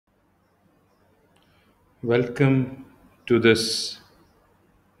Welcome to this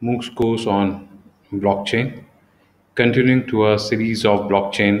MOOCs course on blockchain. Continuing to our series of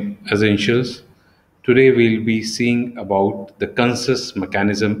blockchain essentials, today we'll be seeing about the consensus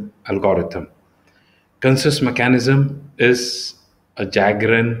mechanism algorithm. Consensus mechanism is a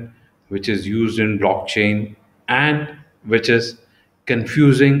jargon which is used in blockchain and which is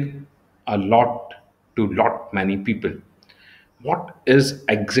confusing a lot to lot many people. What is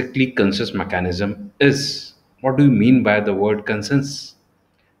exactly consensus mechanism is? What do you mean by the word consensus?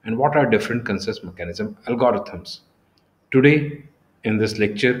 And what are different consensus mechanism algorithms? Today, in this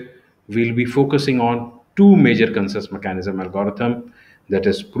lecture, we'll be focusing on two major consensus mechanism algorithm, that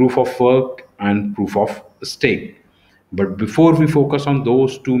is proof of work and proof of stake. But before we focus on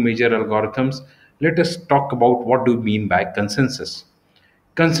those two major algorithms, let us talk about what do we mean by consensus.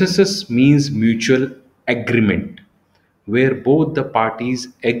 Consensus means mutual agreement, where both the parties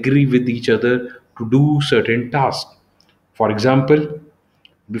agree with each other to do certain tasks. For example,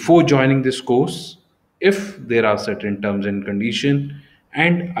 before joining this course, if there are certain terms and condition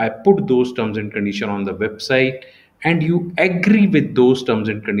and I put those terms and condition on the website and you agree with those terms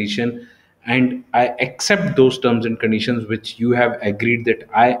and condition and I accept those terms and conditions which you have agreed that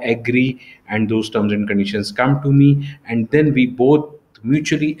I agree, and those terms and conditions come to me, and then we both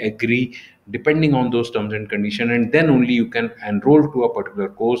mutually agree depending on those terms and condition, and then only you can enroll to a particular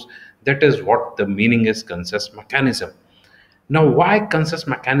course. That is what the meaning is consensus mechanism. Now, why consensus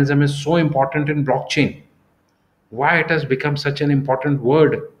mechanism is so important in blockchain? Why it has become such an important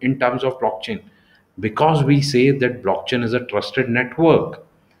word in terms of blockchain? Because we say that blockchain is a trusted network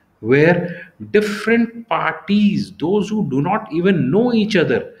where different parties, those who do not even know each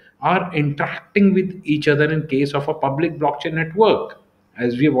other, are interacting with each other in case of a public blockchain network,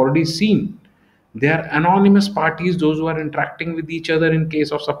 as we have already seen. They are anonymous parties, those who are interacting with each other in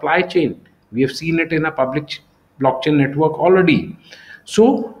case of supply chain. We have seen it in a public blockchain network already.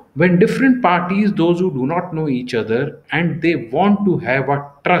 So, when different parties, those who do not know each other, and they want to have a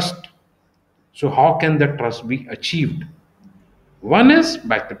trust, so how can the trust be achieved? One is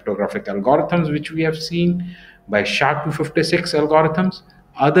by cryptographic algorithms, which we have seen, by SHA-256 algorithms.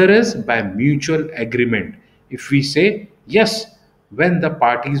 Other is by mutual agreement. If we say yes, when the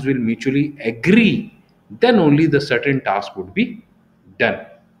parties will mutually agree, then only the certain task would be done.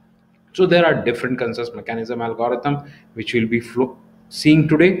 So there are different consensus mechanism algorithm which we'll be seeing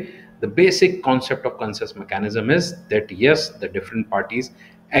today. The basic concept of consensus mechanism is that yes, the different parties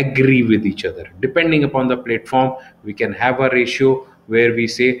agree with each other. Depending upon the platform, we can have a ratio where we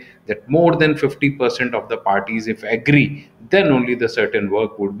say that more than 50% of the parties if agree, then only the certain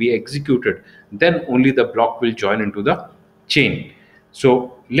work would be executed. Then only the block will join into the chain.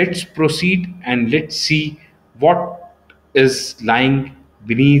 So let's proceed and let's see what is lying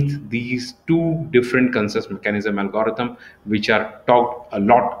beneath these two different consensus mechanism algorithm which are talked a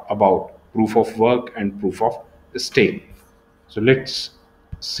lot about, proof of work and proof of stake. So let's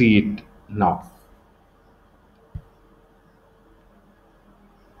see it now.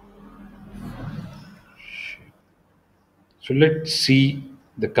 So let's see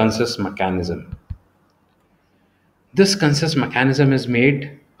the consensus mechanism. This consensus mechanism is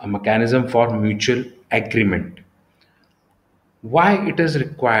made a mechanism for mutual agreement. Why it is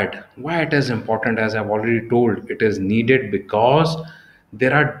required, why it is important, as I've already told, it is needed because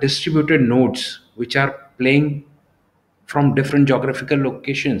there are distributed nodes which are playing from different geographical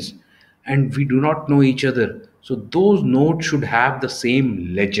locations and we do not know each other. So those nodes should have the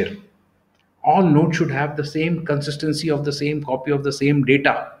same ledger. All nodes should have the same consistency of the same copy of the same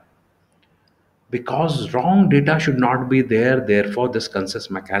data, because wrong data should not be there. Therefore this consensus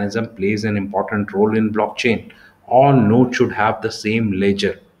mechanism plays an important role in blockchain. All nodes should have the same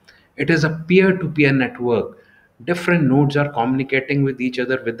ledger. It is a peer-to-peer network. Different nodes are communicating with each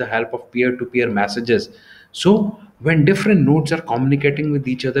other with the help of peer-to-peer messages. So when different nodes are communicating with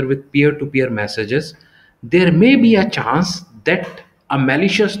each other with peer-to-peer messages, there may be a chance that a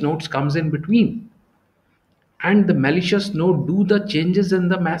malicious node comes in between, and the malicious node do the changes in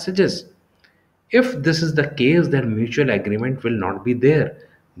the messages. If this is the case, then mutual agreement will not be there.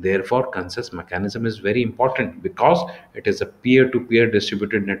 Therefore, consensus mechanism is very important because it is a peer-to-peer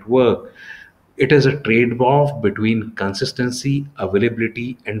distributed network. It is a trade-off between consistency,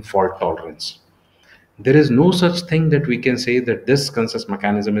 availability, and fault tolerance. There is no such thing that we can say that this consensus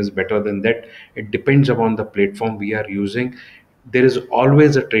mechanism is better than that. It depends upon the platform we are using. There is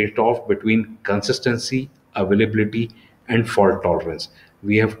always a trade-off between consistency, availability, and fault tolerance.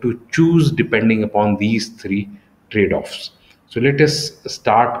 We have to choose depending upon these three trade-offs. So let us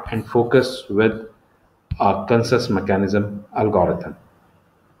start and focus with a consensus mechanism algorithm.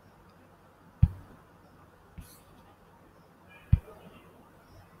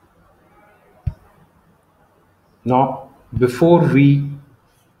 Now, before we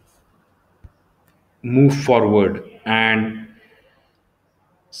move forward and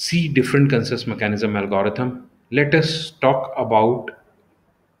see different consensus mechanism algorithm, let us talk about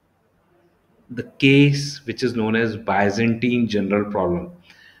the case which is known as Byzantine general problem.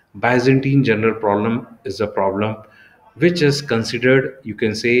 Byzantine general problem is a problem which is considered, you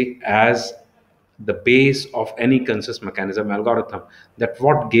can say, as the base of any consensus mechanism algorithm. That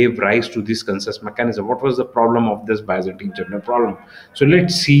what gave rise to this consensus mechanism? What was the problem of this Byzantine general problem? So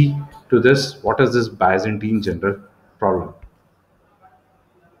let's see to this. What is this Byzantine general problem?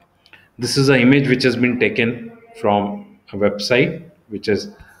 This is an image which has been taken from a website which is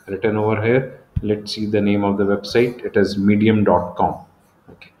written over here. Let's see the name of the website. It is medium.com.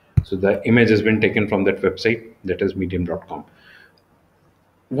 Okay. So the image has been taken from that website, that is medium.com.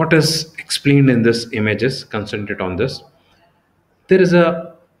 What is explained in this images, concentrate on this. There is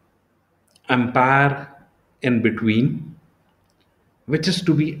a empire in between which is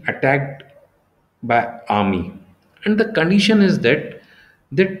to be attacked by army, and the condition is that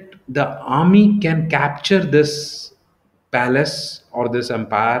the army can capture this palace or this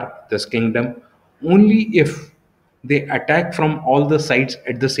empire, this kingdom, only if they attack from all the sides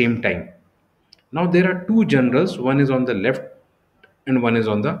at the same time. Now there are two generals, one is on the left and one is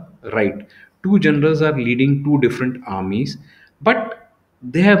on the right. Two generals are leading two different armies, but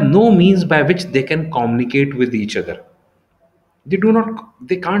they have no means by which they can communicate with each other. They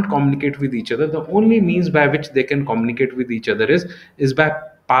can't communicate with each other. The only means by which they can communicate with each other is by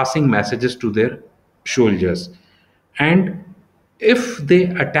passing messages to their soldiers. And if they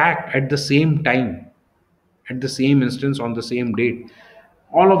attack at the same time, at the same instance, on the same date,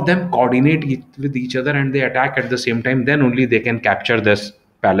 all of them coordinate with each other and they attack at the same time, then only they can capture this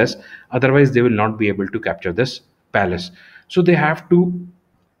palace. Otherwise they will not be able to capture this palace. So they have to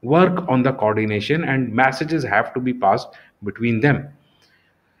work on the coordination and messages have to be passed between them.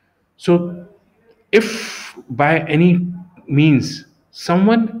 So if by any means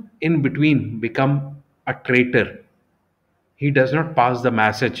someone in between become a traitor, he does not pass the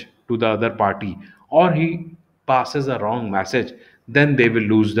message to the other party, or he passes a wrong message, then they will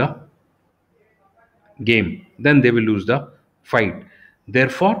lose the game, then they will lose the fight.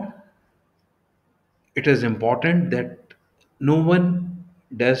 Therefore it is important that no one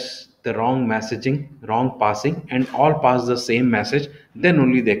does the wrong messaging, wrong passing, and all pass the same message, then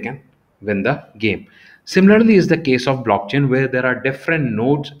only they can win the game. Similarly is the case of blockchain, where there are different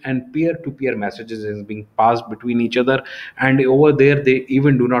nodes and peer-to-peer messages is being passed between each other, and over there they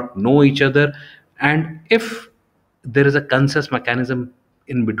even do not know each other. And if there is a consensus mechanism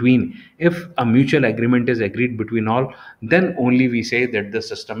in between, if a mutual agreement is agreed between all, then only we say that the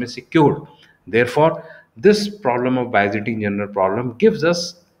system is secured. Therefore this problem of Byzantine general problem gives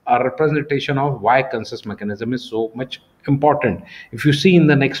us a representation of why consensus mechanism is so much important. If you see in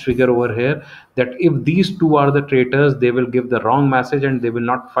the next figure over here, that if these two are the traitors, they will give the wrong message and they will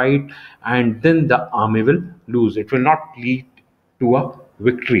not fight, and then the army will lose. It will not lead to a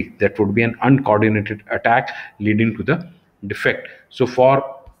victory. That would be an uncoordinated attack leading to the defect. So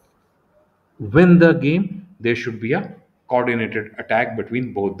for win the game, there should be a coordinated attack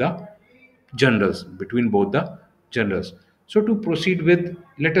between both the generals. So to proceed with,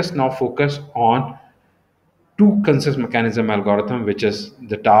 let us now focus on two consensus mechanism algorithm, which is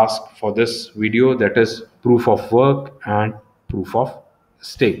the task for this video, that is proof of work and proof of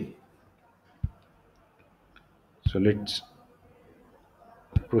stake. So let's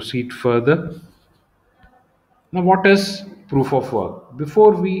proceed further. Now, what is proof of work?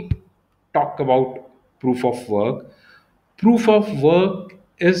 Before we talk about proof of work, proof of work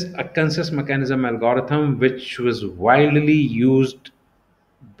is a consensus mechanism algorithm which was widely used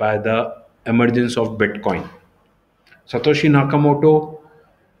by the emergence of Bitcoin. Satoshi Nakamoto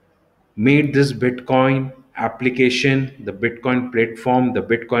made this Bitcoin application, the Bitcoin platform, the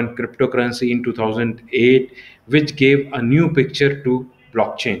Bitcoin cryptocurrency in 2008, which gave a new picture to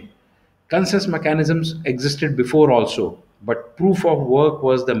blockchain. Consensus mechanisms existed before also, but proof of work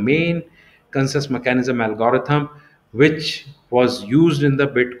was the main consensus mechanism algorithm which was used in the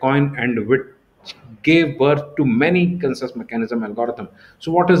Bitcoin and which gave birth to many consensus mechanism algorithm.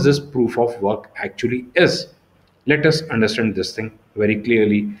 So what is this proof of work actually is? Let us understand this thing very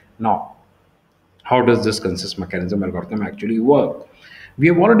clearly now. How does this consensus mechanism algorithm actually work? We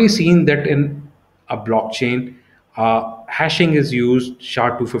have already seen that in a blockchain, hashing is used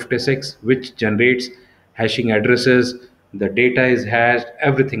SHA-256, which generates hashing addresses. The data is hashed,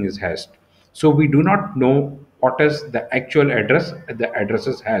 everything is hashed. So we do not know what is the actual address. The address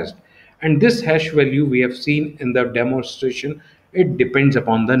is hashed, and this hash value we have seen in the demonstration. It depends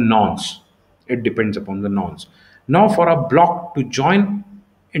upon the nonce. It depends upon the nonce. Now, for a block to join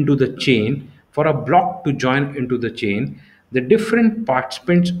into the chain, for a block to join into the chain, the different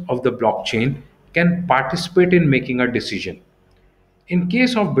participants of the blockchain can participate in making a decision. In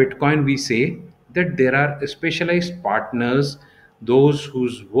case of Bitcoin, we say that there are specialized partners, those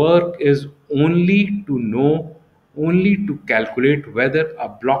whose work is only to know, only to calculate whether a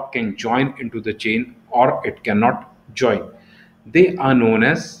block can join into the chain or it cannot join. They are known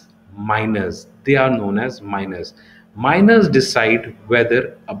as miners. They are known as miners. Miners decide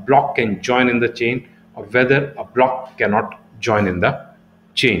whether a block can join in the chain or whether a block cannot join in the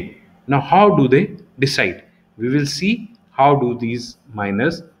chain. Now, how do they decide? We will see how do these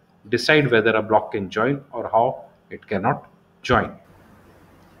miners decide whether a block can join or how it cannot join.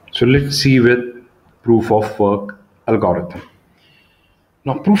 So let's see with proof of work algorithm.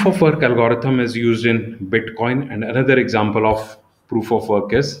 Now, proof of work algorithm is used in Bitcoin, and another example of proof of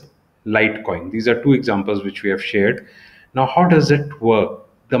work is Litecoin. These are two examples which we have shared. Now, how does it work?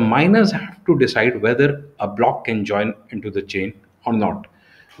 The miners have to decide whether a block can join into the chain or not.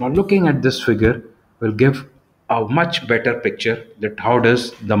 Now, looking at this figure will give a much better picture that how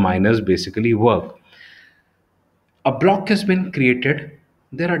does the miners basically work. A block has been created.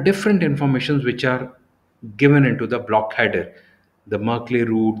 There are different informations which are given into the block header: the Merkle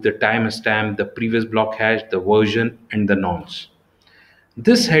root, the timestamp, the previous block hash, the version, and the nonce.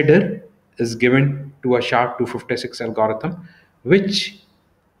 This header is given to a SHA-256 algorithm, which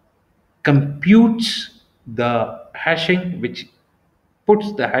computes the hashing, which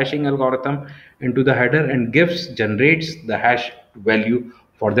puts the hashing algorithm into the header and generates the hash value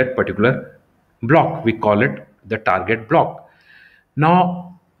for that particular block. We call it the target block.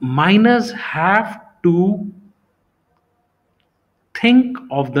 Now, miners have to think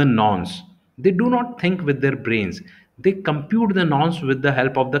of the nonce. They do not think with their brains. They compute the nonce with the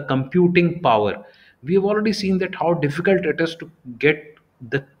help of the computing power. We have already seen that how difficult it is to get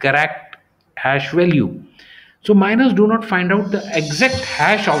the correct hash value. So miners do not find out the exact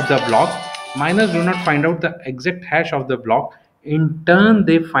hash of the block. Miners do not find out the exact hash of the block. In turn,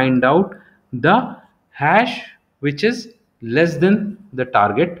 they find out the hash which is less than the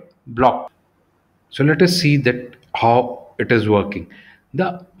target block. So let us see that how it is working.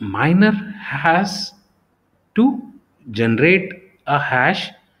 The miner has to generate a hash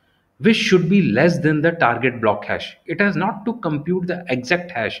which should be less than the target block hash. It has not to compute the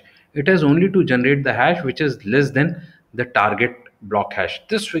exact hash. It has only to generate the hash which is less than the target block hash.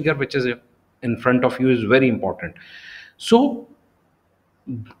 This figure which is in front of you is very important. So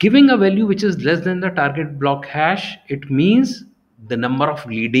giving a value which is less than the target block hash, it means the number of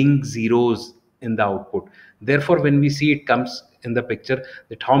leading zeros in the output. Therefore, when we see it comes in the picture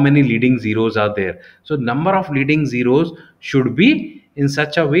that how many leading zeros are there, so number of leading zeros should be in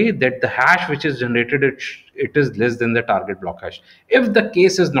such a way that the hash which is generated, it is less than the target block hash. If the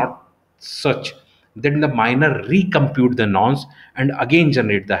case is not such, then the miner recompute the nonce and again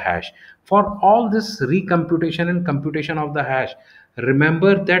generate the hash. For all this recomputation and computation of the hash,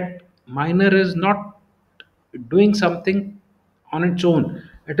 remember that miner is not doing something on its own.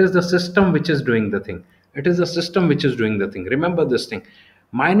 It is the system which is doing the thing. It is the system which is doing the thing. Remember this thing.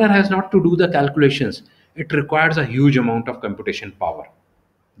 Miner has not to do the calculations. It requires a huge amount of computation power.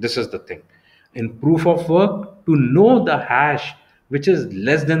 This is the thing. In proof of work, to know the hash which is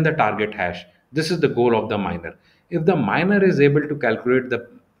less than the target hash, this is the goal of the miner. If the miner is able to calculate the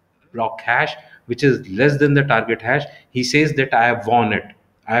block hash which is less than the target hash, he says that I have won it,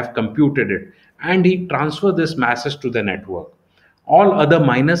 I have computed it, and he transfer this message to the network. All other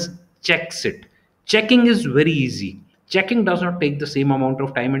miners checks it. Checking is very easy. Checking does not take the same amount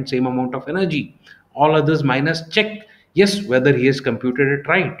of time and same amount of energy. All others miners check yes whether he has computed it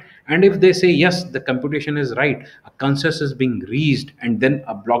right, and if they say yes the computation is right, a consensus is being reached and then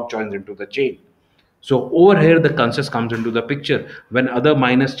a block joins into the chain. So over here the consensus comes into the picture. When other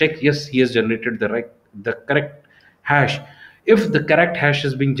miners check, yes, he has generated the correct hash. If the correct hash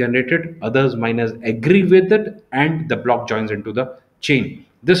is being generated, others miners agree with it and the block joins into the chain.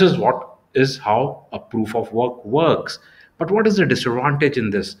 This is what is how a proof of work works. But what is the disadvantage in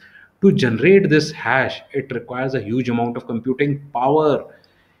this? To generate this hash, it requires a huge amount of computing power.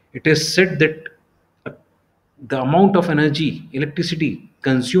 It is said that the amount of energy, electricity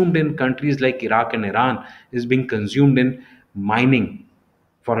consumed in countries like Iraq and Iran is being consumed in mining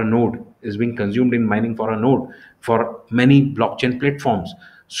for a node, is being consumed in mining for a node for many blockchain platforms.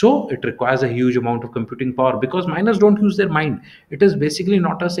 So it requires a huge amount of computing power because miners don't use their mind. It is basically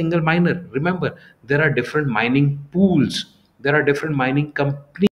not a single miner. Remember, there are different mining pools, there are different mining companies